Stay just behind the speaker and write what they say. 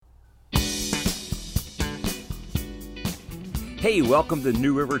Hey, welcome to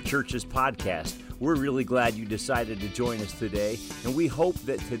New River Church's podcast. We're really glad you decided to join us today, and we hope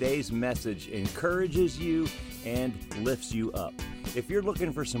that today's message encourages you and lifts you up. If you're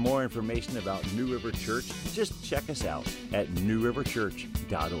looking for some more information about New River Church, just check us out at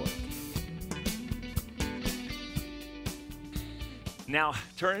newriverchurch.org. Now,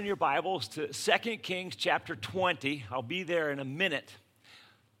 turn in your Bibles to 2 Kings chapter 20. I'll be there in a minute.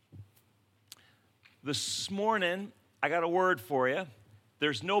 This morning, I got a word for you.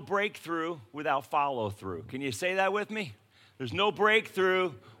 There's no breakthrough without follow-through. Can you say that with me? There's no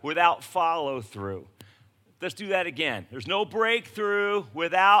breakthrough without follow-through. Let's do that again. There's no breakthrough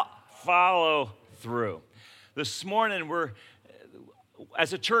without follow-through. This morning,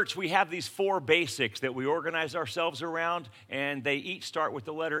 as a church, we have these four basics that we organize ourselves around, and they each start with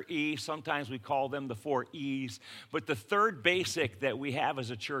the letter E. Sometimes we call them the four E's. But the third basic that we have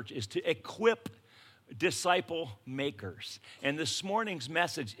as a church is to equip disciple makers. And this morning's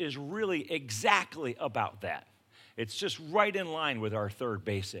message is really exactly about that. It's just right in line with our third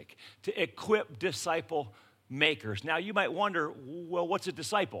basic, to equip disciple makers. Now, you might wonder, well, what's a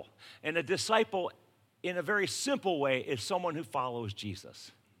disciple? And a disciple, in a very simple way, is someone who follows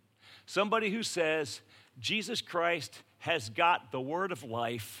Jesus. Somebody who says, Jesus Christ has got the word of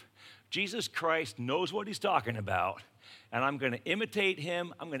life. Jesus Christ knows what he's talking about. And I'm going to imitate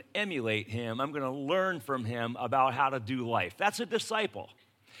him, I'm going to emulate him, I'm going to learn from him about how to do life. That's a disciple.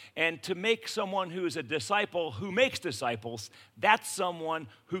 And to make someone who is a disciple who makes disciples, that's someone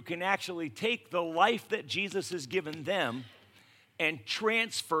who can actually take the life that Jesus has given them and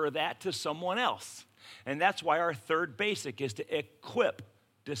transfer that to someone else. And that's why our third basic is to equip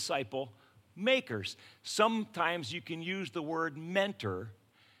disciple makers. Sometimes you can use the word mentor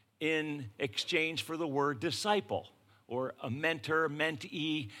in exchange for the word disciple. Or a mentor,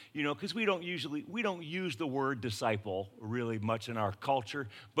 mentee, because we don't use the word disciple really much in our culture,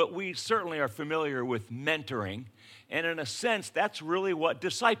 but we certainly are familiar with mentoring. And in a sense, that's really what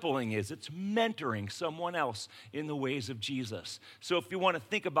discipling is. It's mentoring someone else in the ways of Jesus. So if you want to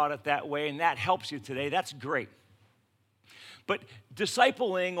think about it that way and that helps you today, that's great. But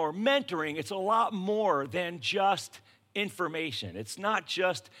discipling or mentoring, it's a lot more than just information. It's not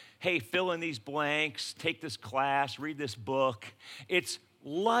just, hey, fill in these blanks, take this class, read this book. It's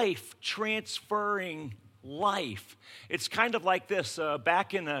life, transferring life. It's kind of like this.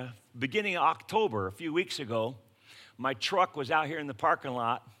 Back in the beginning of October, a few weeks ago, my truck was out here in the parking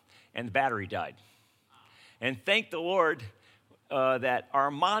lot and the battery died. And thank the Lord that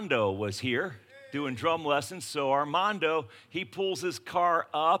Armando was here doing drum lessons. So Armando, he pulls his car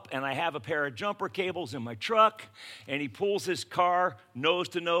up, and I have a pair of jumper cables in my truck, and he pulls his car nose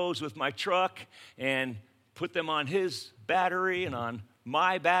to nose with my truck and put them on his battery and on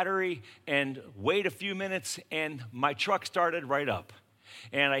my battery, and wait a few minutes, and my truck started right up.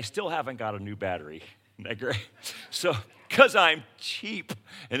 And I still haven't got a new battery. Isn't that great? So, because I'm cheap,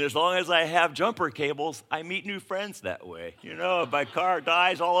 and as long as I have jumper cables, I meet new friends that way. My car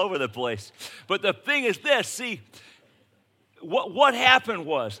dies all over the place. But the thing is this, see, what happened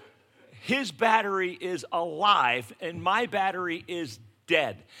was his battery is alive, and my battery is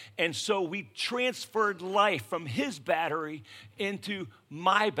dead. And so we transferred life from his battery into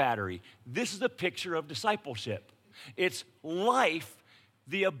my battery. This is a picture of discipleship. It's life,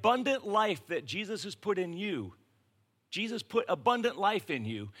 the abundant life that Jesus has put in you. Jesus put abundant life in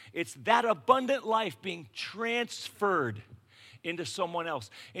you. It's that abundant life being transferred into someone else.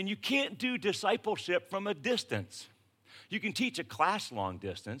 And you can't do discipleship from a distance. You can teach a class long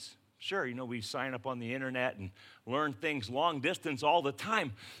distance. Sure, we sign up on the internet and learn things long distance all the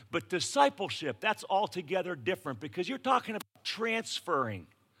time. But discipleship, that's altogether different because you're talking about transferring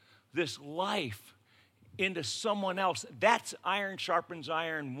this life into someone else. That's iron sharpens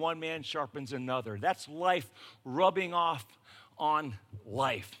iron, one man sharpens another. That's life rubbing off on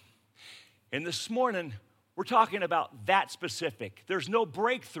life. And this morning, we're talking about that specific. There's no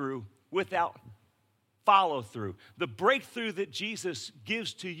breakthrough without follow through. The breakthrough that Jesus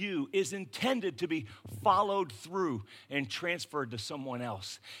gives to you is intended to be followed through and transferred to someone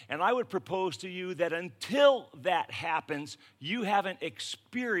else. And I would propose to you that until that happens, you haven't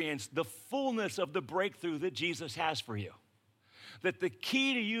experienced the fullness of the breakthrough that Jesus has for you. That the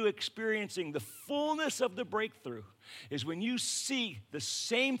key to you experiencing the fullness of the breakthrough is when you see the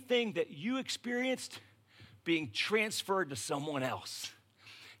same thing that you experienced being transferred to someone else.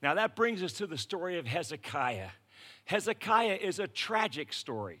 Now, that brings us to the story of Hezekiah. Hezekiah is a tragic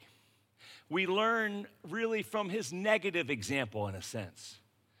story. We learn really from his negative example, in a sense.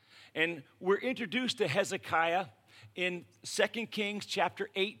 And we're introduced to Hezekiah in 2 Kings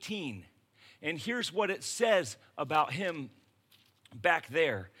chapter 18. And here's what it says about him back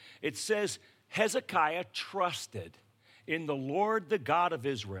there, it says Hezekiah trusted in the Lord, the God of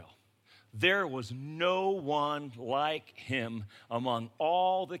Israel. There was no one like him among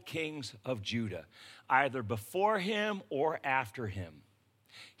all the kings of Judah, either before him or after him.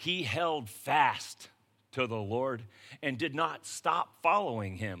 He held fast to the Lord and did not stop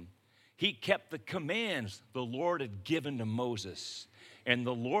following him. He kept the commands the Lord had given to Moses, and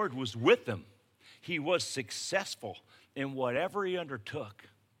the Lord was with him. He was successful in whatever he undertook.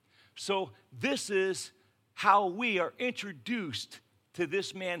 So this is how we are introduced to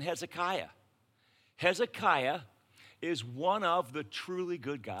this man Hezekiah. Hezekiah is one of the truly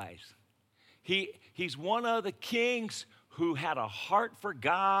good guys. He's one of the kings who had a heart for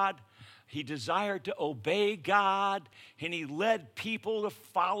God. He desired to obey God, and he led people to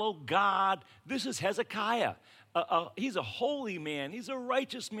follow God. This is Hezekiah. He's a holy man. He's a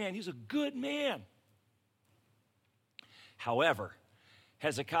righteous man. He's a good man. However,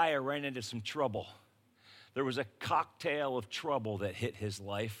 Hezekiah ran into some trouble. There was a cocktail of trouble that hit his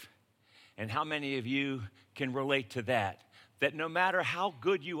life. And how many of you can relate to that? That no matter how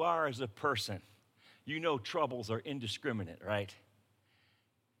good you are as a person, you know troubles are indiscriminate, right?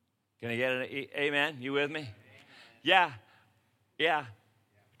 Can I get an amen? You with me? Amen. Yeah.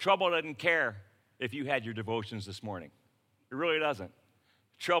 Trouble doesn't care if you had your devotions this morning. It really doesn't.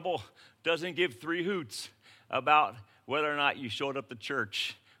 Trouble doesn't give three hoots about whether or not you showed up to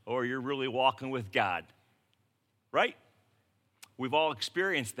church or you're really walking with God. Right? We've all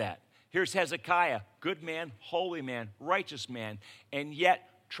experienced that. Here's Hezekiah, good man, holy man, righteous man, and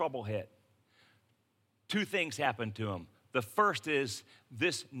yet trouble hit. Two things happened to him. The first is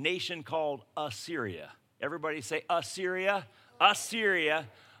this nation called Assyria. Everybody say Assyria. Assyria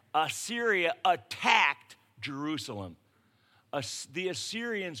attacked Jerusalem. The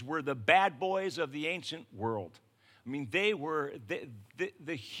Assyrians were the bad boys of the ancient world. I mean, they were,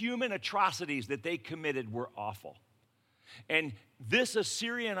 the human atrocities that they committed were awful. And this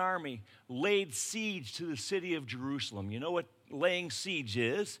Assyrian army laid siege to the city of Jerusalem. You know what laying siege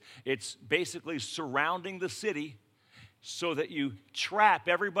is? It's basically surrounding the city so that you trap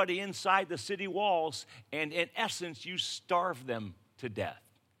everybody inside the city walls, and in essence, you starve them to death.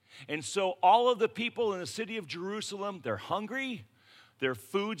 And so all of the people in the city of Jerusalem, they're hungry, their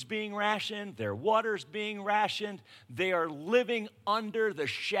food's being rationed, their water's being rationed, they are living under the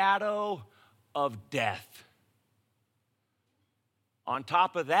shadow of death. On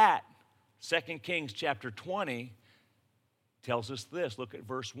top of that, 2 Kings chapter 20 tells us this. Look at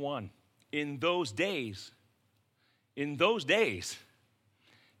verse 1. In those days,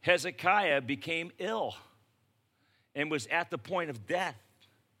 Hezekiah became ill and was at the point of death.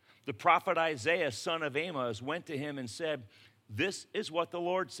 The prophet Isaiah, son of Amoz, went to him and said, "This is what the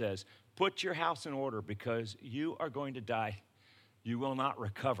Lord says. Put your house in order because you are going to die. You will not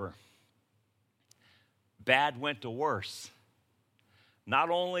recover." Bad went to worse. Not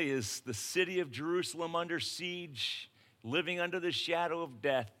only is the city of Jerusalem under siege, living under the shadow of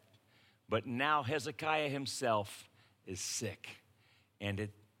death, but now Hezekiah himself is sick, and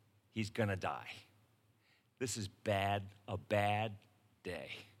he's going to die. This is bad, a bad day.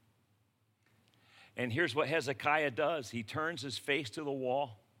 And here's what Hezekiah does. He turns his face to the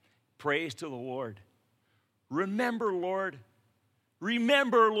wall, prays to the Lord. Remember, Lord,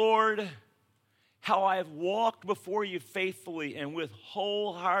 how I have walked before you faithfully and with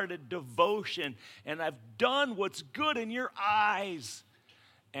wholehearted devotion, and I've done what's good in your eyes.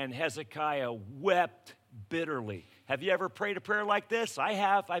 And Hezekiah wept bitterly. Have you ever prayed a prayer like this? I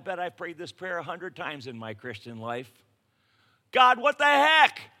have. I bet I've prayed this prayer 100 times in my Christian life. God, what the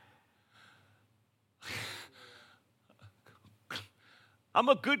heck? I'm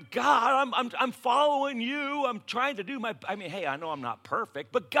a good God. I'm following you. I'm trying to do hey, I know I'm not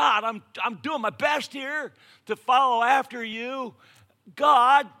perfect, but God, I'm doing my best here to follow after you.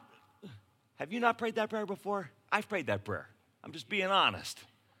 God, have you not prayed that prayer before? I've prayed that prayer. I'm just being honest.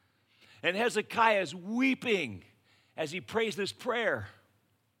 And Hezekiah is weeping as he prays this prayer.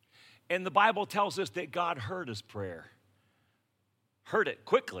 And the Bible tells us that God heard his prayer. Heard it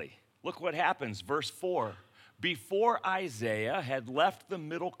quickly. Look what happens, verse 4. Before Isaiah had left the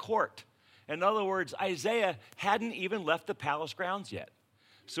middle court. In other words, Isaiah hadn't even left the palace grounds yet.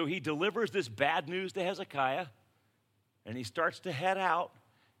 So he delivers this bad news to Hezekiah, and he starts to head out.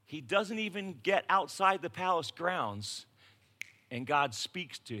 He doesn't even get outside the palace grounds, and God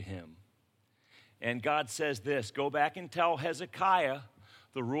speaks to him. And God says this, "Go back and tell Hezekiah,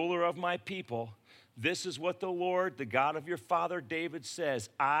 the ruler of my people, this is what the Lord, the God of your father David says.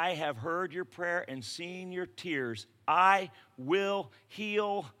 I have heard your prayer and seen your tears. I will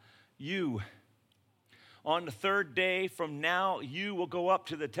heal you. On the third day from now, you will go up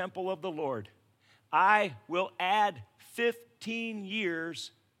to the temple of the Lord. I will add 15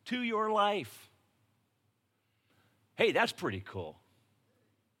 years to your life. Hey, that's pretty cool.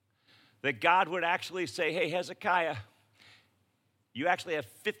 That God would actually say, hey, Hezekiah, you actually have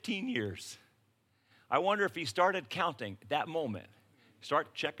 15 years. I wonder if he started counting at that moment.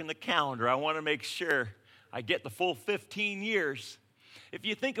 Start checking the calendar. I want to make sure I get the full 15 years. If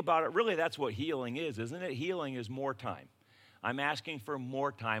you think about it, really that's what healing is, isn't it? Healing is more time. I'm asking for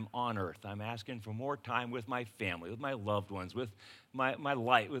more time on earth. I'm asking for more time with my family, with my loved ones, with my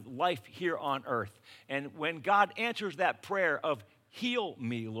life, with life here on earth. And when God answers that prayer of heal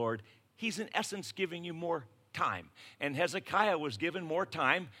me, Lord, he's in essence giving you more time. And Hezekiah was given more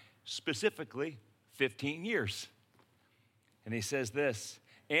time, specifically 15 years. And he says this,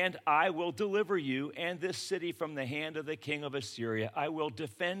 and I will deliver you and this city from the hand of the king of Assyria. I will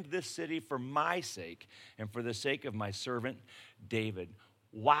defend this city for my sake and for the sake of my servant David.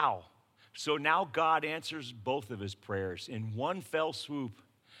 Wow. So now God answers both of his prayers in one fell swoop.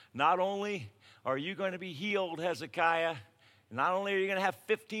 Not only are you going to be healed, Hezekiah, not only are you going to have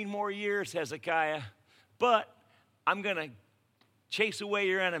 15 more years, Hezekiah, but I'm going to chase away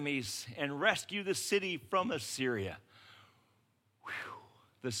your enemies and rescue the city from Assyria. Whew.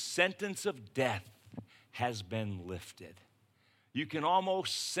 The sentence of death has been lifted. You can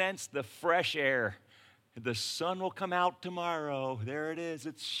almost sense the fresh air. The sun will come out tomorrow. There it is.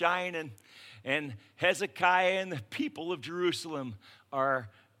 It's shining. And Hezekiah and the people of Jerusalem are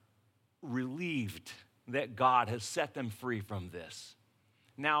relieved that God has set them free from this.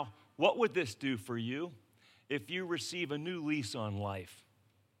 Now, what would this do for you if you receive a new lease on life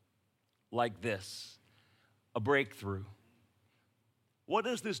like this, a breakthrough? What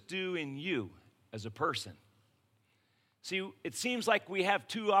does this do in you as a person? See, it seems like we have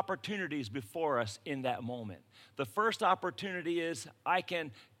two opportunities before us in that moment. The first opportunity is I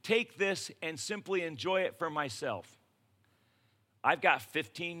can take this and simply enjoy it for myself. I've got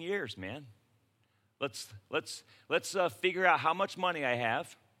 15 years, man. Let's figure out how much money I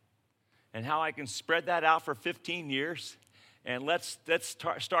have and how I can spread that out for 15 years. And let's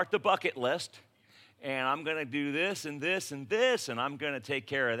start the bucket list. And I'm going to do this and this and this, and I'm going to take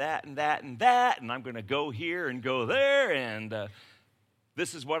care of that and that and that, and I'm going to go here and go there, and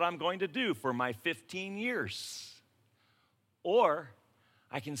this is what I'm going to do for my 15 years. Or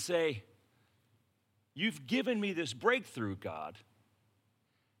I can say, you've given me this breakthrough, God.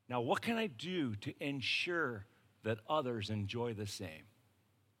 Now, what can I do to ensure that others enjoy the same?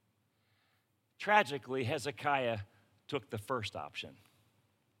 Tragically, Hezekiah took the first option.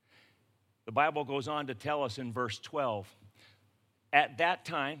 The Bible goes on to tell us in verse 12, at that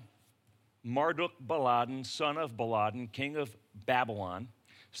time, Marduk-Baladan, son of Baladan, king of Babylon,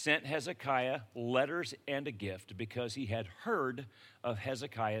 sent Hezekiah letters and a gift because he had heard of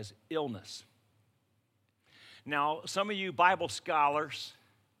Hezekiah's illness. Now, some of you Bible scholars,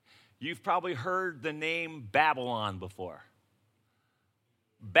 you've probably heard the name Babylon before.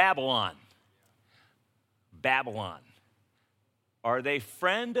 Babylon. Babylon. Are they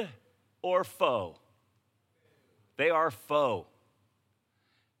friend or foe? They are foe.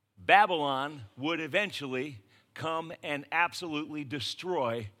 Babylon would eventually come and absolutely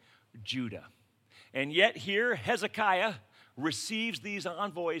destroy Judah. And yet here Hezekiah receives these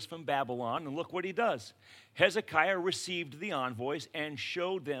envoys from Babylon, and look what he does. Hezekiah received the envoys and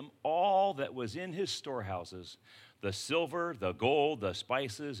showed them all that was in his storehouses, the silver, the gold, the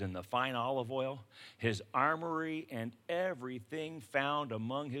spices, and the fine olive oil, his armory, and everything found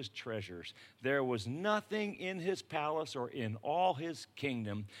among his treasures. There was nothing in his palace or in all his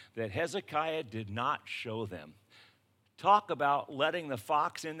kingdom that Hezekiah did not show them. Talk about letting the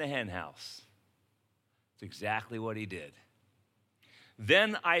fox in the henhouse. It's exactly what he did.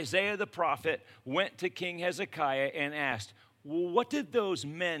 Then Isaiah the prophet went to King Hezekiah and asked, well, what did those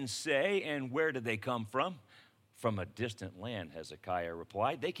men say and where did they come from? From a distant land, Hezekiah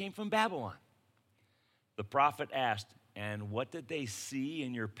replied. They came from Babylon. The prophet asked, and what did they see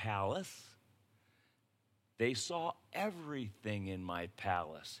in your palace? They saw everything in my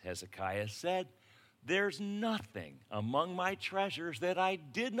palace, Hezekiah said. There's nothing among my treasures that I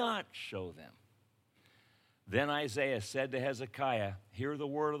did not show them. Then Isaiah said to Hezekiah, hear the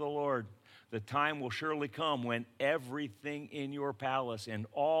word of the Lord. The time will surely come when everything in your palace and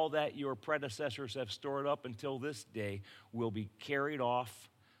all that your predecessors have stored up until this day will be carried off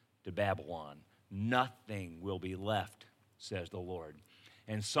to Babylon. Nothing will be left, says the Lord.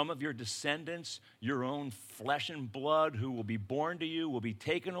 And some of your descendants, your own flesh and blood, who will be born to you, will be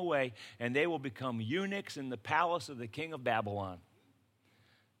taken away, and they will become eunuchs in the palace of the king of Babylon.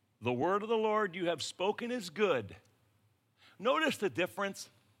 The word of the Lord you have spoken is good. Notice the difference.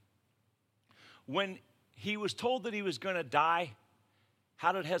 When he was told that he was going to die,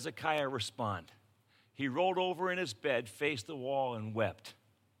 how did Hezekiah respond? He rolled over in his bed, faced the wall, and wept.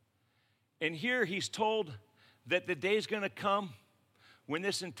 And here he's told that the day's going to come when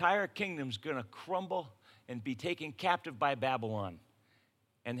this entire kingdom's going to crumble and be taken captive by Babylon.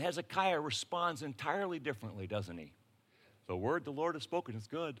 And Hezekiah responds entirely differently, doesn't he? The word the Lord has spoken is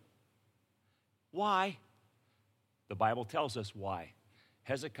good. Why? The Bible tells us why.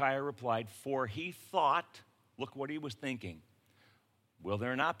 Hezekiah replied, for he thought, look what he was thinking, will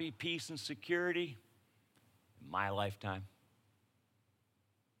there not be peace and security in my lifetime?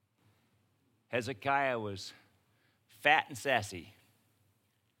 Hezekiah was fat and sassy.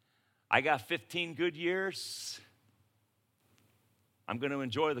 I got 15 good years. I'm going to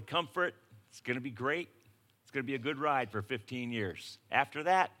enjoy the comfort. It's going to be great. It's going to be a good ride for 15 years. After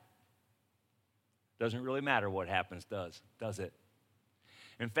that, doesn't really matter what happens, does it?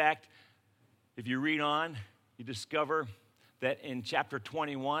 In fact, if you read on, you discover that in chapter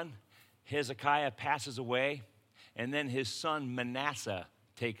 21, Hezekiah passes away, and then his son Manasseh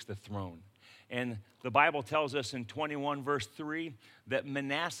takes the throne. And the Bible tells us in 21 verse 3 that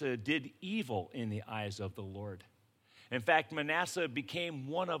Manasseh did evil in the eyes of the Lord. In fact, Manasseh became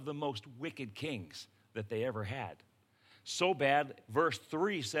one of the most wicked kings that they ever had. So bad, verse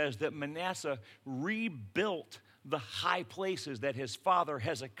 3 says that Manasseh rebuilt the high places that his father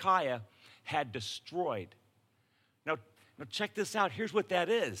Hezekiah had destroyed. Now check this out. Here's what that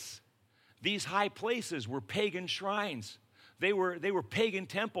is. These high places were pagan shrines. They were pagan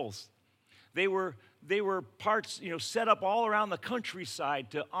temples. They were parts, set up all around the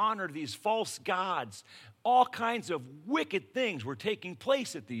countryside to honor these false gods. All kinds of wicked things were taking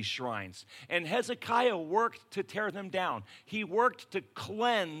place at these shrines. And Hezekiah worked to tear them down. He worked to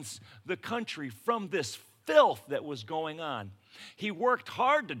cleanse the country from this filth that was going on. He worked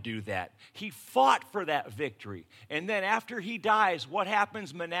hard to do that. He fought for that victory. And then after he dies, what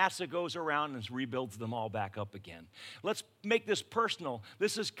happens? Manasseh goes around and rebuilds them all back up again. Let's make this personal.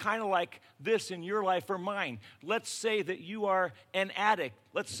 This is kind of like this in your life or mine. Let's say that you are an addict.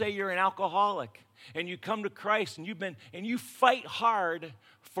 Let's say you're an alcoholic and you come to Christ and you fight hard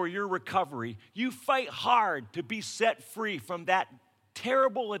for your recovery. You fight hard to be set free from that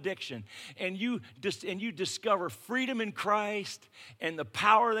terrible addiction, and you discover freedom in Christ and the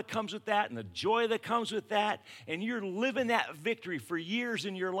power that comes with that and the joy that comes with that, and you're living that victory for years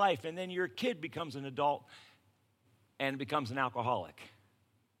in your life, and then your kid becomes an adult and becomes an alcoholic.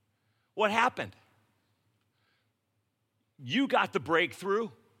 What happened? You got the breakthrough,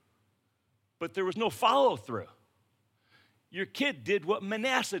 but there was no follow-through. Your kid did what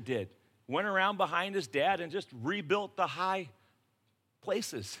Manasseh did, went around behind his dad and just rebuilt the high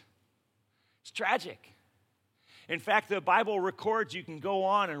places. It's tragic. In fact, the Bible records, you can go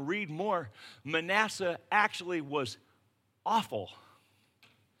on and read more, Manasseh actually was awful.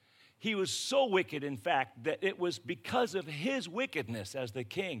 He was so wicked, in fact, that it was because of his wickedness as the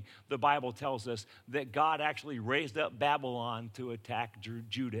king, the Bible tells us, that God actually raised up Babylon to attack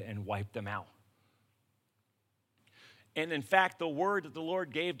Judah and wipe them out. And in fact, the word that the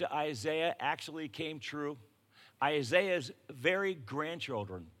Lord gave to Isaiah actually came true. Isaiah's very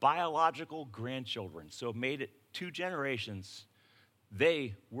grandchildren, biological grandchildren, so made it 2 generations,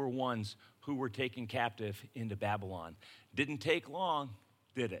 they were ones who were taken captive into Babylon. Didn't take long,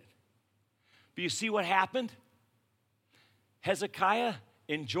 did it? But you see what happened? Hezekiah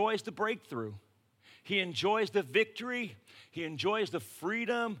enjoys the breakthrough. He enjoys the victory. He enjoys the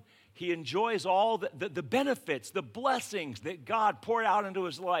freedom. He enjoys all the benefits, the blessings that God poured out into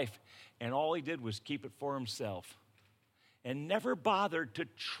his life. And all he did was keep it for himself and never bothered to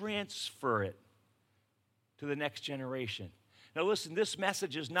transfer it to the next generation. Now listen, this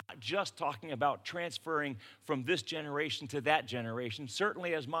message is not just talking about transferring from this generation to that generation.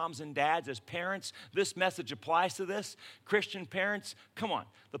 Certainly as moms and dads, as parents, this message applies to this. Christian parents, come on.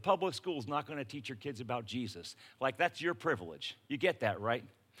 The public school is not going to teach your kids about Jesus. Like, that's your privilege. You get that, right?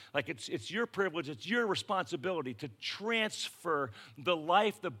 Like, it's your privilege, it's your responsibility to transfer the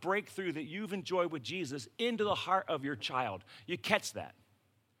life, the breakthrough that you've enjoyed with Jesus into the heart of your child. You catch that?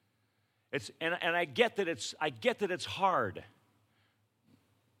 And I get that it's hard.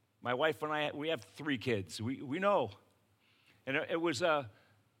 My wife and I, we have 3 kids. We know. And it was a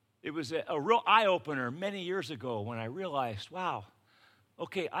real eye-opener many years ago when I realized, wow,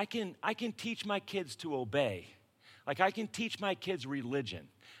 okay, I can teach my kids to obey. Like, I can teach my kids religion.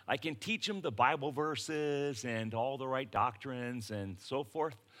 I can teach them the Bible verses and all the right doctrines and so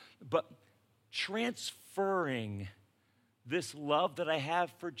forth. But transferring this love that I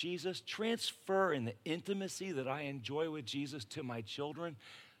have for Jesus transfer in the intimacy that I enjoy with Jesus to my children,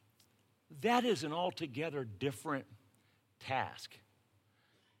 that is an altogether different task.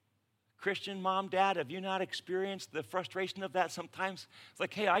 Christian mom, dad, have you not experienced the frustration of that sometimes? It's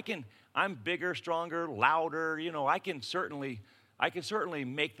like, hey, I'm bigger, stronger, louder, I can certainly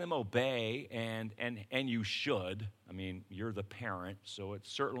make them obey, and you should. I mean, you're the parent, so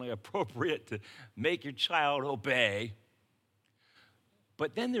it's certainly appropriate to make your child obey.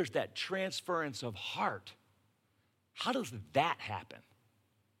 But then there's that transference of heart. How does that happen?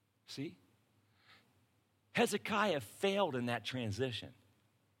 See? Hezekiah failed in that transition.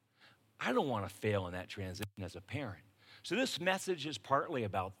 I don't want to fail in that transition as a parent. So this message is partly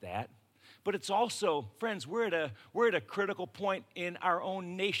about that, but it's also, friends, we're at a critical point in our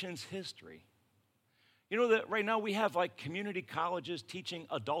own nation's history. You know that right now we have like community colleges teaching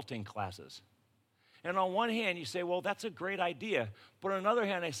adulting classes. And on one hand, you say, well, that's a great idea. But on another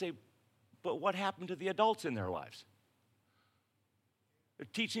hand, I say, but what happened to the adults in their lives? They're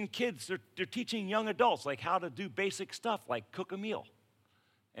teaching kids, they're teaching young adults like how to do basic stuff like cook a meal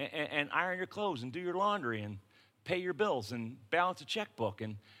and iron your clothes and do your laundry and pay your bills and balance a checkbook.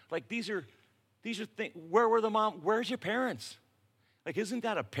 And like these are things, where's your parents? Like, isn't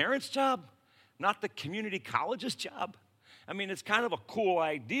that a parent's job, not the community college's job? I mean, it's kind of a cool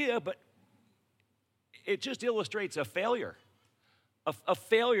idea, but it just illustrates a failure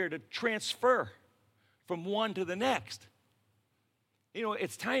to transfer from one to the next.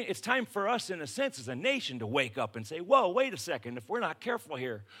 It's time for us, in a sense, as a nation to wake up and say, whoa, wait a second. If we're not careful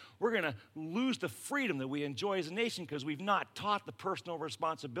here, we're going to lose the freedom that we enjoy as a nation because we've not taught the personal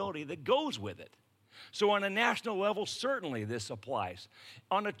responsibility that goes with it. So on a national level, certainly this applies.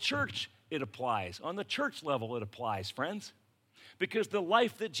 On a church, it applies. On the church level, it applies, friends. Because the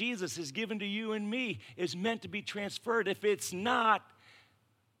life that Jesus has given to you and me is meant to be transferred. If it's not,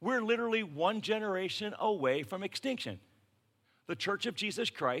 we're literally one generation away from extinction. The Church of Jesus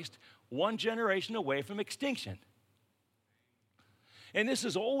Christ, one generation away from extinction. And this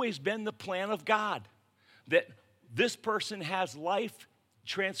has always been the plan of God, that this person has life,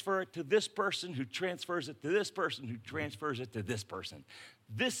 transfer it to this person, who transfers it to this person, who transfers it to this person.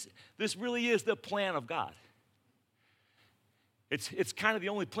 This really is the plan of God. It's kind of the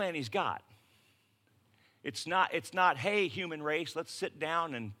only plan he's got. It's not, hey, human race, let's sit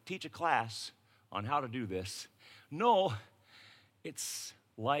down and teach a class on how to do this. No, it's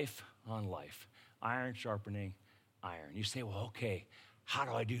life on life, iron sharpening iron. You say, well, okay, how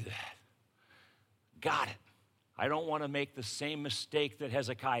do I do that? Got it. I don't want to make the same mistake that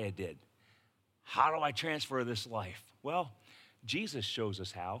Hezekiah did. How do I transfer this life? Well, Jesus shows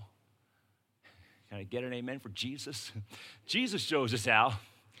us how. Can I get an amen for Jesus? Jesus shows us how.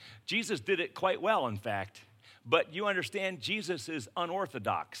 Jesus did it quite well, in fact. But you understand, Jesus is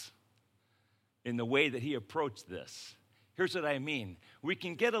unorthodox in the way that he approached this. Here's what I mean. We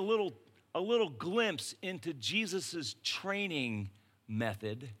can get a little glimpse into Jesus' training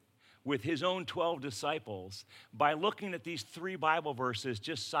method with his own 12 disciples by looking at these 3 Bible verses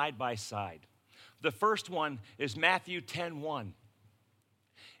just side by side. The first one is Matthew 10:1.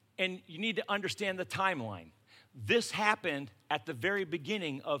 And you need to understand the timeline. This happened at the very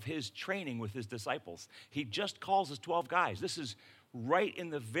beginning of his training with his disciples. He just calls his 12 guys. This is right in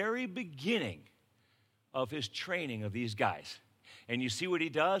the very beginning of his training of these guys. And you see what he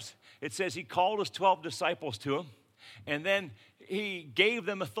does? It says he called his 12 disciples to him, and then he gave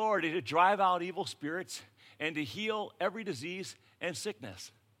them authority to drive out evil spirits and to heal every disease and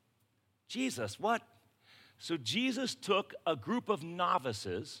sickness. Jesus, what? So Jesus took a group of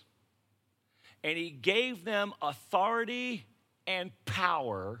novices and he gave them authority and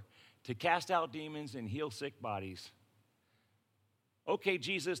power to cast out demons and heal sick bodies. Okay,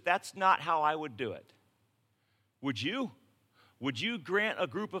 Jesus, that's not how I would do it. Would you? Would you grant a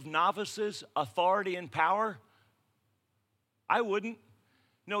group of novices authority and power? I wouldn't.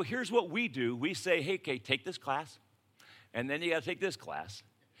 No, here's what we do. We say, hey, okay, take this class, and then you got to take this class,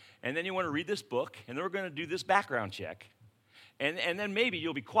 and then you want to read this book, and then we're going to do this background check, and then maybe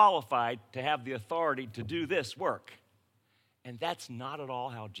you'll be qualified to have the authority to do this work. And that's not at all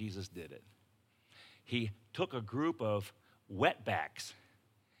how Jesus did it. He took a group of wetbacks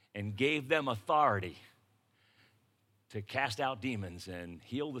and gave them authority to cast out demons and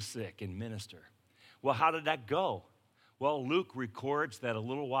heal the sick and minister. Well, how did that go? Well, Luke records that a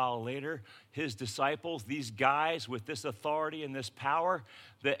little while later, his disciples, these guys with this authority and this power,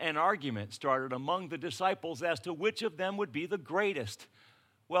 an argument started among the disciples as to which of them would be the greatest.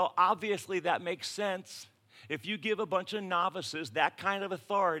 Well, obviously that makes sense. If you give a bunch of novices that kind of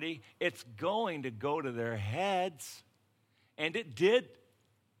authority, it's going to go to their heads. And it did.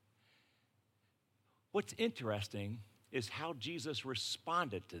 What's interesting is how Jesus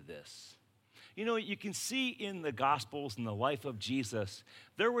responded to this. You know, you can see in the Gospels and the life of Jesus,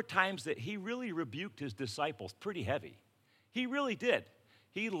 there were times that he really rebuked his disciples pretty heavy. He really did.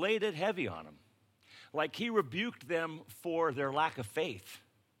 He laid it heavy on them. Like he rebuked them for their lack of faith.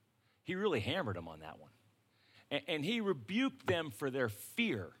 He really hammered them on that one. And he rebuked them for their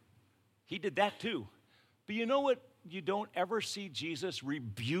fear. He did that too. But you know what you don't ever see Jesus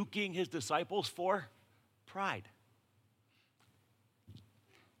rebuking his disciples for? Pride.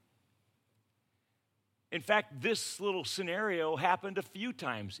 In fact, this little scenario happened a few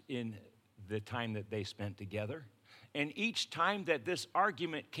times in the time that they spent together. And each time that this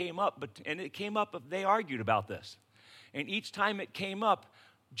argument came up, they argued about this. And each time it came up,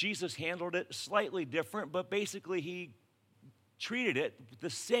 Jesus handled it slightly different, but basically he treated it the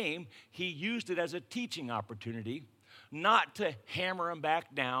same. He used it as a teaching opportunity, not to hammer them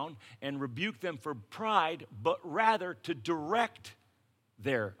back down and rebuke them for pride, but rather to direct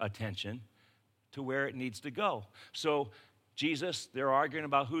their attention to where it needs to go. So Jesus, they're arguing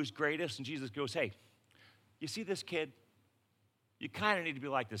about who's greatest, and Jesus goes, hey, you see this kid? You kind of need to be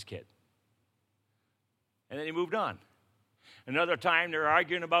like this kid. And then he moved on. Another time they're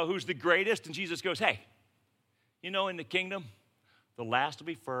arguing about who's the greatest, and Jesus goes, hey, you know, in the kingdom, the last will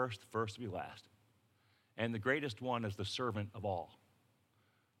be first, the first will be last. And the greatest one is the servant of all.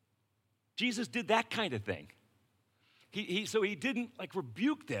 Jesus did that kind of thing. So he didn't like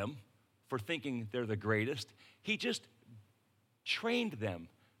rebuke them for thinking they're the greatest. He just trained them,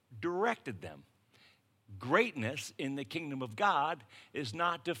 directed them. Greatness in the kingdom of God is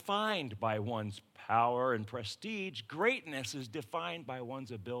not defined by one's power and prestige. Greatness is defined by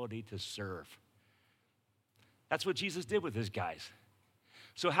one's ability to serve. That's what Jesus did with his guys.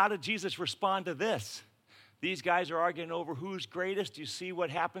 So how did Jesus respond to this? These guys are arguing over who's greatest. You see what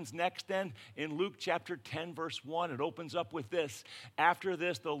happens next then? In Luke chapter 10, verse 1, it opens up with this. After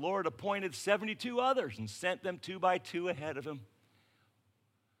this, the Lord appointed 72 others and sent them 2 by 2 ahead of him.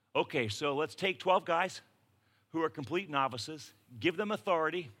 Okay, so let's take 12 guys who are complete novices, give them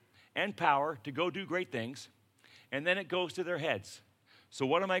authority and power to go do great things, and then it goes to their heads. So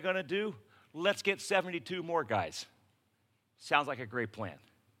what am I going to do? Let's get 72 more guys. Sounds like a great plan.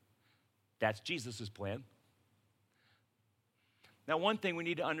 That's Jesus' plan. Now, one thing we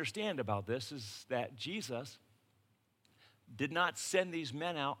need to understand about this is that Jesus did not send these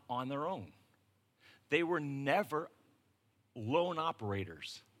men out on their own. They were never lone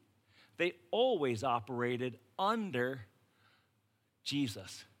operators. They always operated under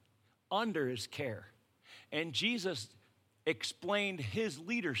Jesus, under his care. And Jesus explained his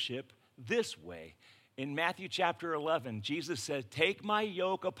leadership this way. In Matthew chapter 11, Jesus said, "Take my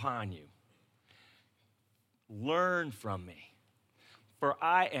yoke upon you. Learn from me, for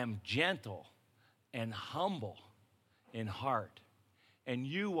I am gentle and humble in heart, and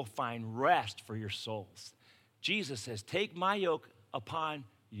you will find rest for your souls." Jesus says, "Take my yoke upon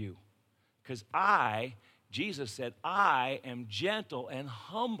you." Because Jesus said, I am gentle and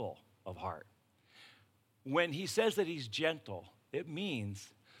humble of heart. When he says that he's gentle, it means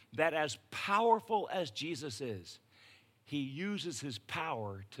that as powerful as Jesus is, he uses his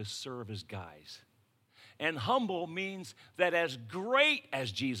power to serve his guys. And humble means that as great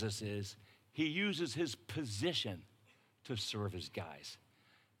as Jesus is, he uses his position to serve his guys.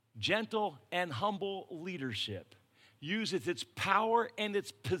 Gentle and humble leadership uses its power and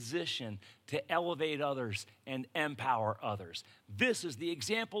its position to elevate others and empower others. This is the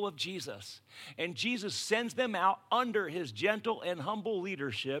example of Jesus. And Jesus sends them out under his gentle and humble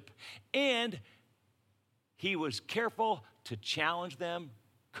leadership, and he was careful to challenge them,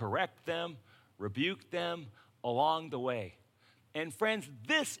 correct them, rebuke them along the way. And friends,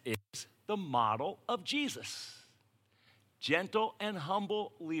 this is the model of Jesus. Gentle and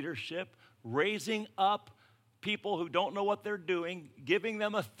humble leadership, raising up people who don't know what they're doing, giving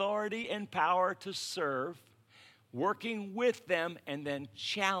them authority and power to serve, working with them, and then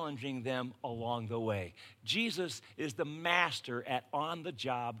challenging them along the way. Jesus is the master at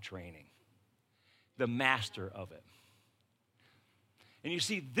on-the-job training, the master of it. And you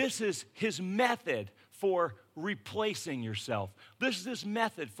see, this is his method for replacing yourself. This is his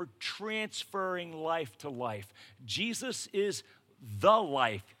method for transferring life to life. Jesus is the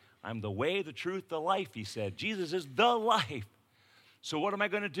life. I'm the way, the truth, the life, he said. Jesus is the life. So what am I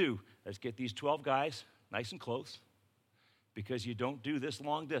going to do? Let's get these 12 guys nice and close, because you don't do this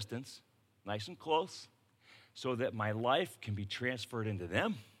long distance, nice and close, so that my life can be transferred into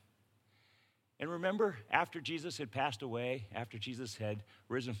them. And remember, after Jesus had passed away, after Jesus had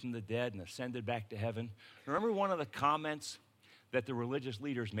risen from the dead and ascended back to heaven, remember one of the comments that the religious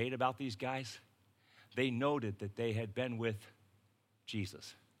leaders made about these guys? They noted that they had been with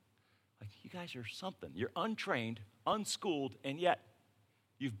Jesus. Like, you guys are something. You're untrained, unschooled, and yet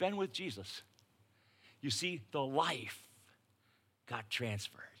you've been with Jesus. You see, the life got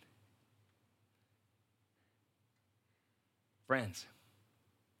transferred. Friends,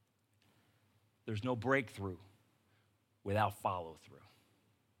 there's no breakthrough without follow-through.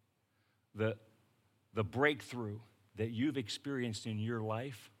 The breakthrough that you've experienced in your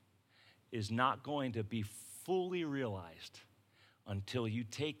life is not going to be fully realized until you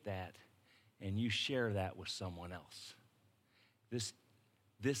take that and you share that with someone else. This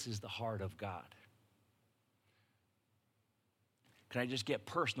is the heart of God. Can I just get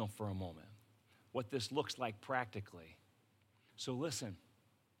personal for a moment? What this looks like practically. So listen,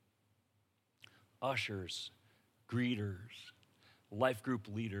 ushers, greeters, life group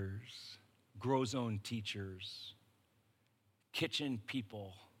leaders, Grow Zone teachers, kitchen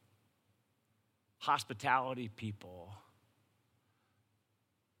people, hospitality people,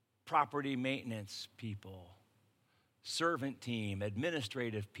 property maintenance people, servant team,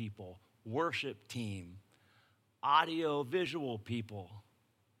 administrative people, worship team, audio visual people,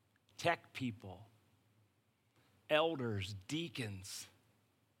 tech people, elders, deacons.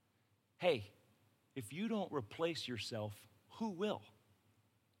 Hey, if you don't replace yourself, who will?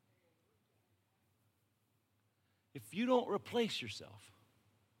 If you don't replace yourself,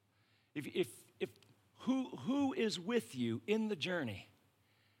 who is with you in the journey,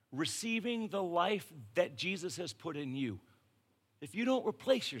 receiving the life that Jesus has put in you? If you don't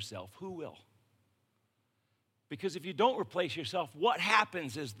replace yourself, who will? Because if you don't replace yourself, what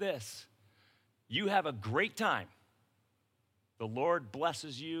happens is this: you have a great time. The Lord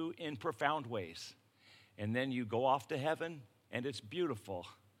blesses you in profound ways. And then you go off to heaven, and it's beautiful.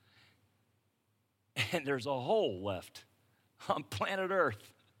 And there's a hole left on planet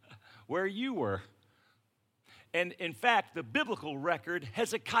Earth where you were. And in fact, the biblical record,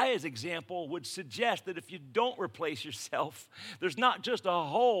 Hezekiah's example, would suggest that if you don't replace yourself, there's not just a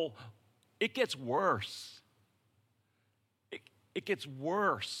hole, it gets worse. It gets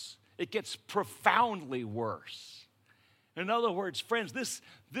worse. It gets profoundly worse. In other words, friends, this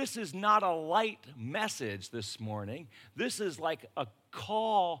is not a light message this morning. This is like a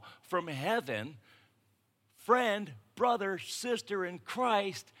call from heaven. Friend, brother, sister in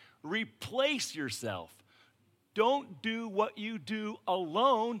Christ, replace yourself. Don't do what you do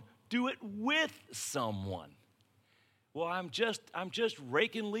alone. Do it with someone. Well, I'm just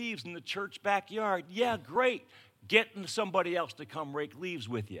raking leaves in the church backyard. Yeah, great. Get somebody else to come rake leaves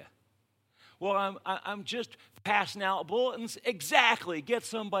with you. Well, I'm just passing out bulletins. Exactly. Get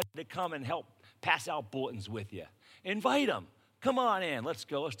somebody to come and help pass out bulletins with you. Invite them. Come on in. Let's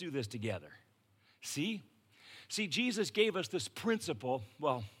go. Let's do this together. See, Jesus gave us this principle.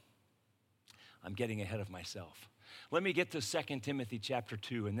 Well, I'm getting ahead of myself. Let me get to 2 Timothy chapter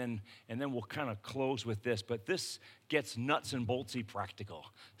 2, and then we'll kind of close with this. But this gets nuts and boltsy practical.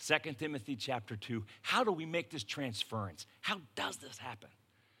 2 Timothy chapter 2. How do we make this transference? How does this happen?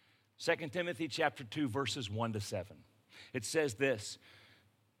 2 Timothy chapter 2, verses 1 to 7. It says this: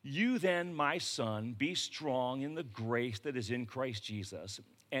 "You then, my son, be strong in the grace that is in Christ Jesus,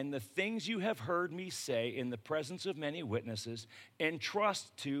 and the things you have heard me say in the presence of many witnesses,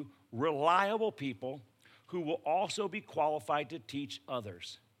 entrust to reliable people who will also be qualified to teach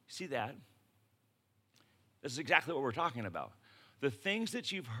others." See that? This is exactly what we're talking about. The things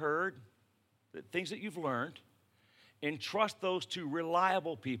that you've heard, the things that you've learned, entrust those to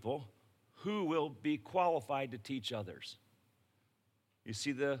reliable people who will be qualified to teach others. You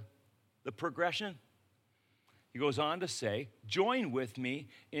see the progression? He goes on to say, "Join with me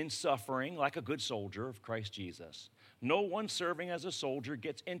in suffering like a good soldier of Christ Jesus. No one serving as a soldier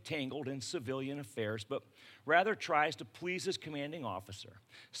gets entangled in civilian affairs, but rather tries to please his commanding officer.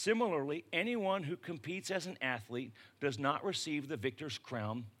 Similarly, anyone who competes as an athlete does not receive the victor's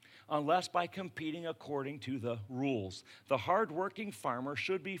crown unless by competing according to the rules. The hardworking farmer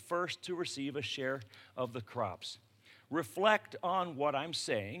should be first to receive a share of the crops. Reflect on what I'm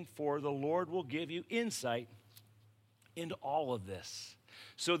saying, for the Lord will give you insight into all of this."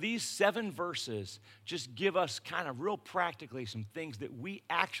 So these 7 verses just give us kind of real practically some things that we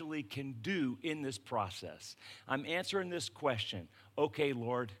actually can do in this process. I'm answering this question. Okay,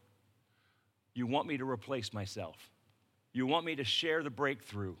 Lord, you want me to replace myself. You want me to share the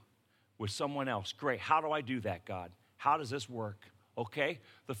breakthrough with someone else. Great. How do I do that, God? How does this work? Okay.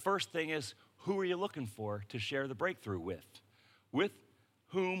 The first thing is, who are you looking for to share the breakthrough with? With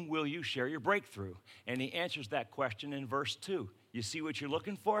whom will you share your breakthrough? And he answers that question in verse 2. You see what you're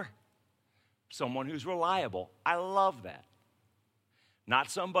looking for? Someone who's reliable. I love that. Not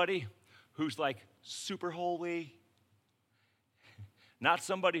somebody who's like super holy, not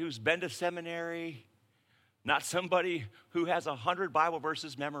somebody who's been to seminary, not somebody who has 100 Bible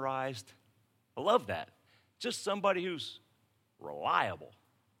verses memorized. I love that. Just somebody who's reliable.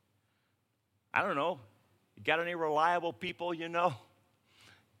 I don't know. You got any reliable people you know?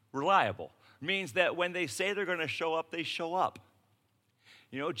 Reliable means that when they say they're going to show up, they show up.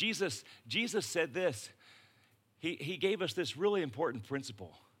 You know, Jesus said this. He gave us this really important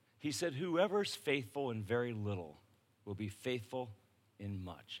principle. He said, whoever's faithful in very little will be faithful in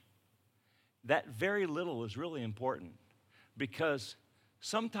much. That very little is really important because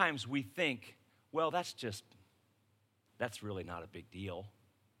sometimes we think, well, that's really not a big deal.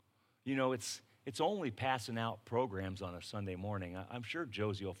 You know, it's only passing out programs on a Sunday morning. I'm sure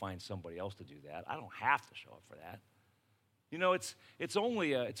Josie will find somebody else to do that. I don't have to show up for that. You know, it's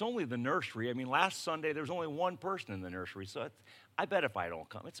only the nursery. I mean, last Sunday there was only one person in the nursery, so I bet if I don't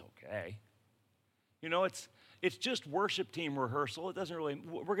come, it's okay. You know, it's just worship team rehearsal. It doesn't really.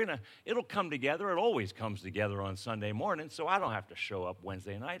 It'll come together. It always comes together on Sunday morning, so I don't have to show up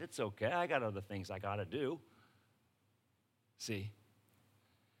Wednesday night. It's okay. I got other things I got to do. See.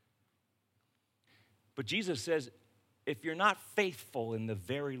 But Jesus says, if you're not faithful in the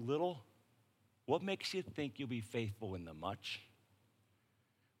very little, what makes you think you'll be faithful in the much?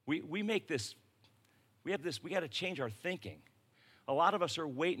 We got to change our thinking. A lot of us are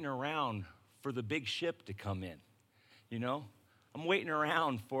waiting around for the big ship to come in. You know, I'm waiting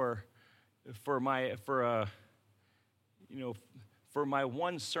around for my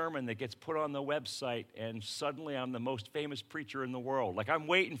one sermon that gets put on the website, and suddenly I'm the most famous preacher in the world. Like, I'm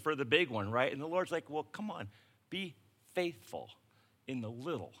waiting for the big one, right? And the Lord's like, well, come on, be faithful in the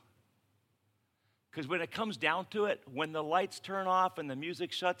little. Because when it comes down to it, when the lights turn off and the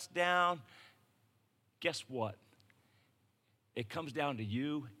music shuts down, guess what? It comes down to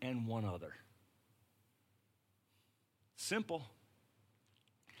you and one other. Simple.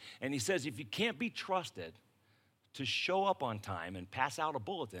 And he says, if you can't be trusted to show up on time and pass out a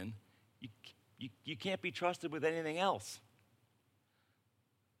bulletin, you can't be trusted with anything else.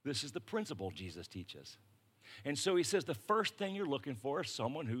 This is the principle Jesus teaches. And so he says the first thing you're looking for is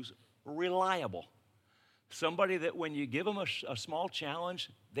someone who's reliable. Somebody that when you give them a small challenge,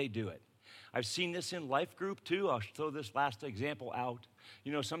 they do it. I've seen this in life group too. I'll throw this last example out.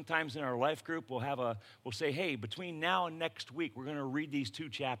 You know, sometimes in our life group, we'll say, hey, between now and next week, we're going to read these 2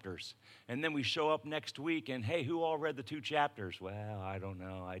 chapters. And then we show up next week and, hey, who all read the 2 chapters? Well, I don't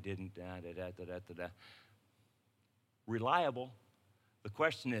know. I didn't. Reliable. The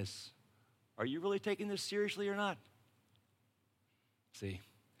question is, are you really taking this seriously or not? See?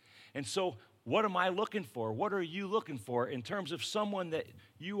 And so what am I looking for? What are you looking for in terms of someone that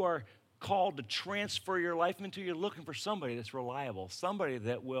you are called to transfer your life into? You're looking for somebody that's reliable, somebody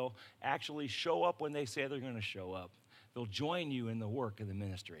that will actually show up when they say they're going to show up. They'll join you in the work of the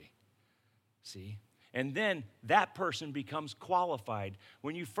ministry. See? And then that person becomes qualified.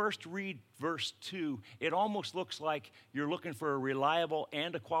 When you first read verse 2, it almost looks like you're looking for a reliable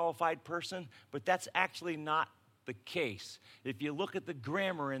and a qualified person, but that's actually not the case. If you look at the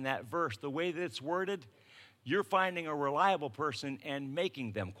grammar in that verse, the way that it's worded, you're finding a reliable person and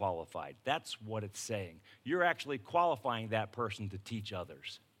making them qualified. That's what it's saying. You're actually qualifying that person to teach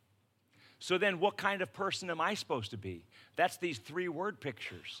others. So then what kind of person am I supposed to be? That's these 3 word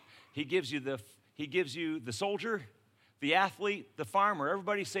pictures. He gives you the soldier, the athlete, the farmer.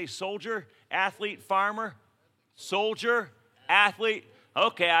 Everybody say soldier, athlete, farmer. Soldier, athlete.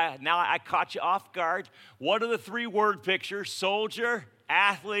 Okay, now I caught you off guard. What are the 3 word pictures? Soldier,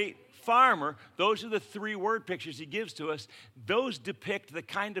 athlete, farmer. Those are the 3 word pictures he gives to us. Those depict the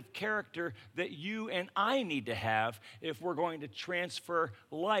kind of character that you and I need to have if we're going to transfer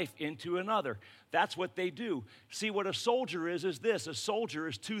life into another. That's what they do. See, what a soldier is this. A soldier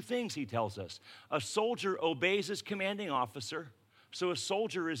is 2 things, he tells us. A soldier obeys his commanding officer, so a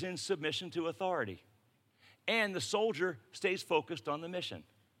soldier is in submission to authority. And the soldier stays focused on the mission.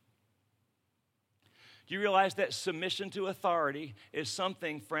 Do you realize that submission to authority is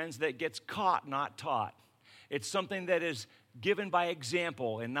something, friends, that gets caught, not taught? It's something that is given by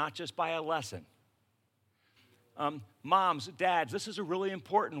example and not just by a lesson. Moms, dads, this is a really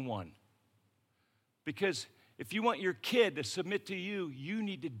important one. Because if you want your kid to submit to you, you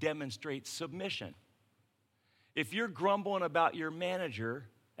need to demonstrate submission. If you're grumbling about your manager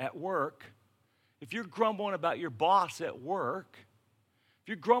at work, if you're grumbling about your boss at work, if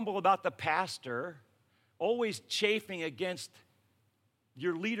you grumble about the pastor, always chafing against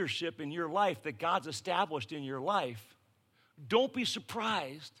your leadership in your life that God's established in your life, don't be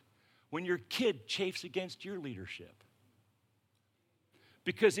surprised when your kid chafes against your leadership.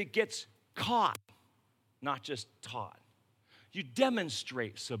 because it gets caught, not just taught. You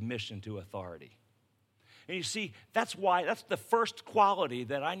demonstrate submission to authority. And you see, that's the first quality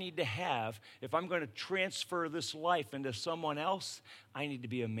that I need to have if I'm going to transfer this life into someone else. I need to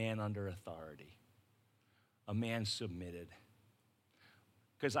be a man under authority, a man submitted.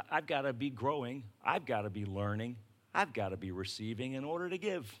 Because I've got to be growing, I've got to be learning, I've got to be receiving in order to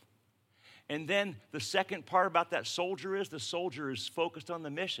give. And then the second part about that soldier is the soldier is focused on the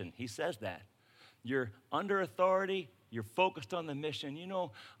mission. He says that. You're under authority, you're focused on the mission. You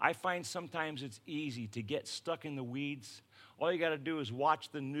know, I find sometimes it's easy to get stuck in the weeds. All you got to do is watch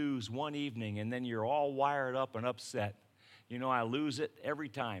the news one evening, and then you're all wired up and upset. You know, I lose it every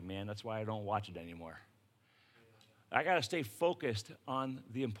time, man. That's why I don't watch it anymore. I got to stay focused on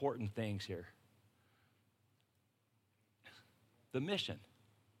the important things here. The mission.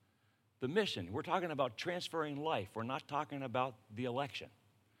 The mission. We're talking about transferring life. We're not talking about the election.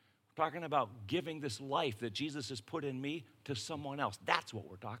 We're talking about giving this life that Jesus has put in me to someone else. That's what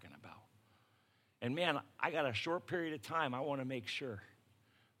we're talking about. And man, I got a short period of time. I want to make sure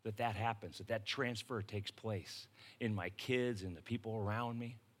that that happens, that that transfer takes place in my kids and the people around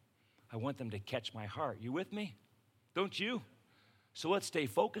me. I want them to catch my heart. You with me? Don't you? So let's stay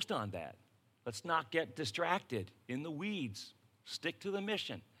focused on that. Let's not get distracted in the weeds. Stick to the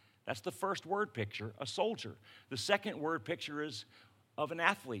mission. That's the first word picture, a soldier. The second word picture is of an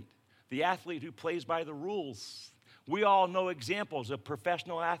athlete, the athlete who plays by the rules. We all know examples of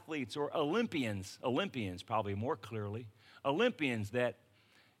professional athletes or Olympians probably more clearly, Olympians that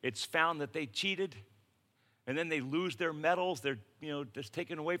it's found that they cheated and then they lose their medals. They're, just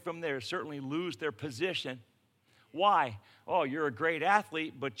taken away from there, certainly lose their position. Why? Oh, you're a great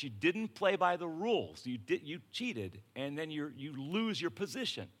athlete, but you didn't play by the rules. You cheated, and then you lose your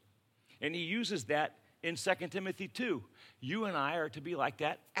position. And he uses that in 2 Timothy 2. You and I are to be like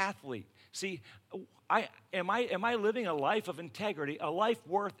that athlete. See, am I living a life of integrity, a life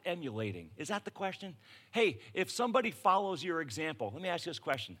worth emulating? Is that the question? Hey, if somebody follows your example, let me ask you this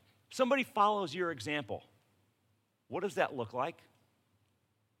question. If somebody follows your example, what does that look like?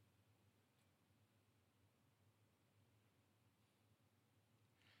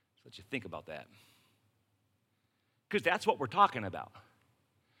 Let you think about that. Because that's what we're talking about.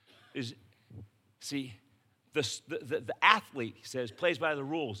 The athlete, he says, plays by the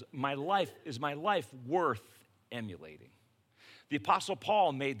rules. My life worth emulating? The Apostle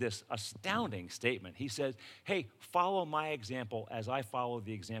Paul made this astounding statement. He says, hey, follow my example as I follow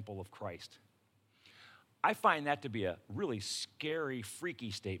the example of Christ. I find that to be a really scary,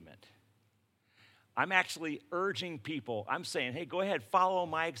 freaky statement. I'm actually urging people, I'm saying, hey, go ahead, follow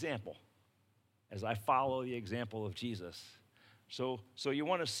my example as I follow the example of Jesus. So you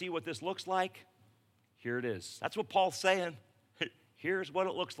want to see what this looks like? Here it is. That's what Paul's saying. Here's what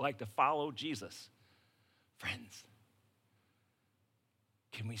it looks like to follow Jesus. Friends,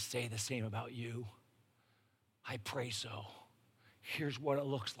 can we say the same about you? I pray so. Here's what it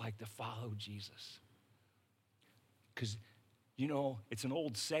looks like to follow Jesus. Because, it's an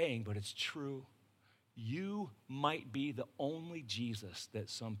old saying, but it's true. You might be the only Jesus that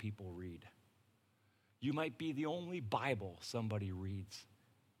some people read. You might be the only Bible somebody reads.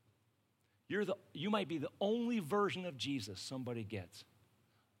 You might be the only version of Jesus somebody gets.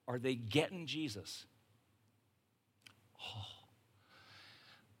 Are they getting Jesus? Oh.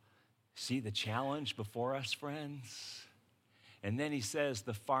 See the challenge before us, friends? And then he says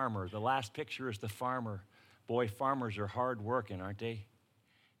the farmer. The last picture is the farmer. Boy, farmers are hard working, aren't they?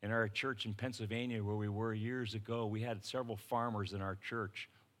 In our church in Pennsylvania, where we were years ago, we had several farmers in our church.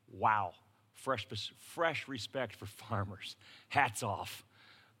 Wow, fresh respect for farmers. Hats off.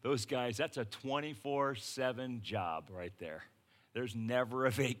 Those guys, that's a 24/7 job right there. There's never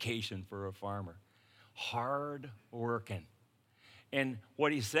a vacation for a farmer. Hard working. And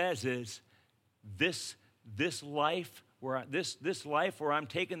what he says is, this life where I'm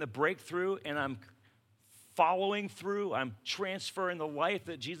taking the breakthrough and I'm following through, I'm transferring the life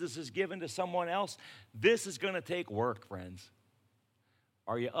that Jesus has given to someone else. This is going to take work, friends.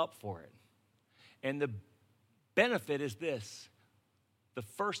 Are you up for it? And the benefit is this. The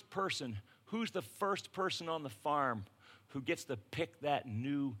first person, who's the first person on the farm who gets to pick that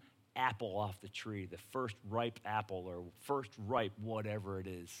new apple off the tree, the first ripe apple or first ripe whatever it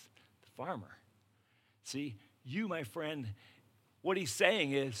is? The farmer. See, you, my friend, what he's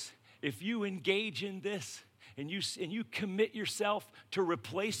saying is, if you engage in this and you commit yourself to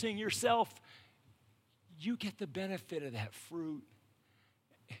replacing yourself, you get the benefit of that fruit.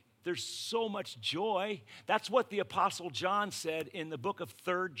 There's so much joy. That's what the Apostle John said in the book of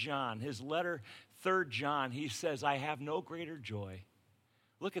 3 John, his letter 3 John. He says, I have no greater joy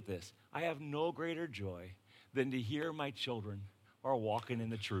Look at this. I have no greater joy than to hear my children are walking in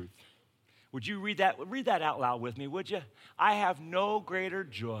the truth. Would you read that out loud with me, would you? I have no greater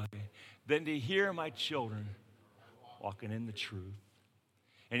joy than to hear my children walking in the truth.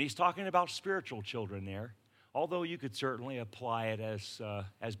 And he's talking about spiritual children there, although you could certainly apply it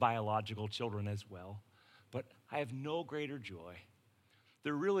as biological children as well. But I have no greater joy.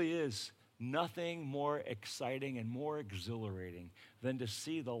 There really is nothing more exciting and more exhilarating than to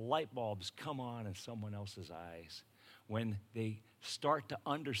see the light bulbs come on in someone else's eyes when they start to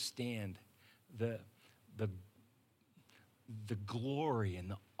understand the glory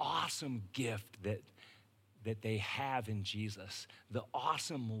and the awesome gift that they have in Jesus, the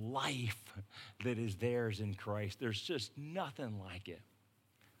awesome life that is theirs in Christ. There's just nothing like it.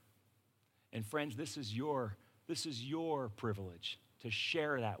 And friends, this is your privilege to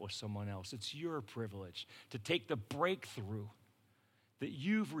share that with someone else. It's your privilege to take the breakthrough that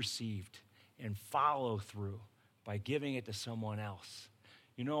you've received and follow through by giving it to someone else.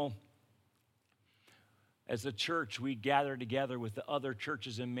 You know, as a church, we gather together with the other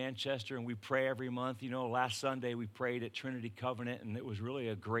churches in Manchester and we pray every month. You know, last Sunday we prayed at Trinity Covenant, and it was really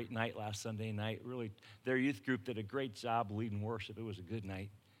a great night last Sunday night. Really, their youth group did a great job leading worship. It was a good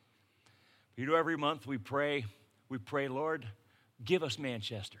night. You know, every month we pray, Lord, give us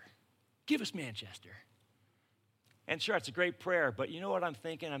Manchester. Give us Manchester. And sure, it's a great prayer, but you know what I'm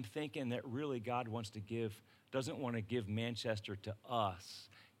thinking? I'm thinking that really God doesn't want to give Manchester to us.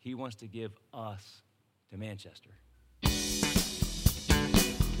 He wants to give us to Manchester.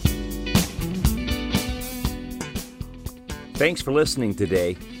 Thanks for listening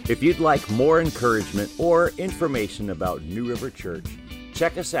today. If you'd like more encouragement or information about New River Church,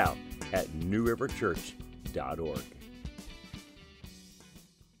 check us out at newriverchurch.org.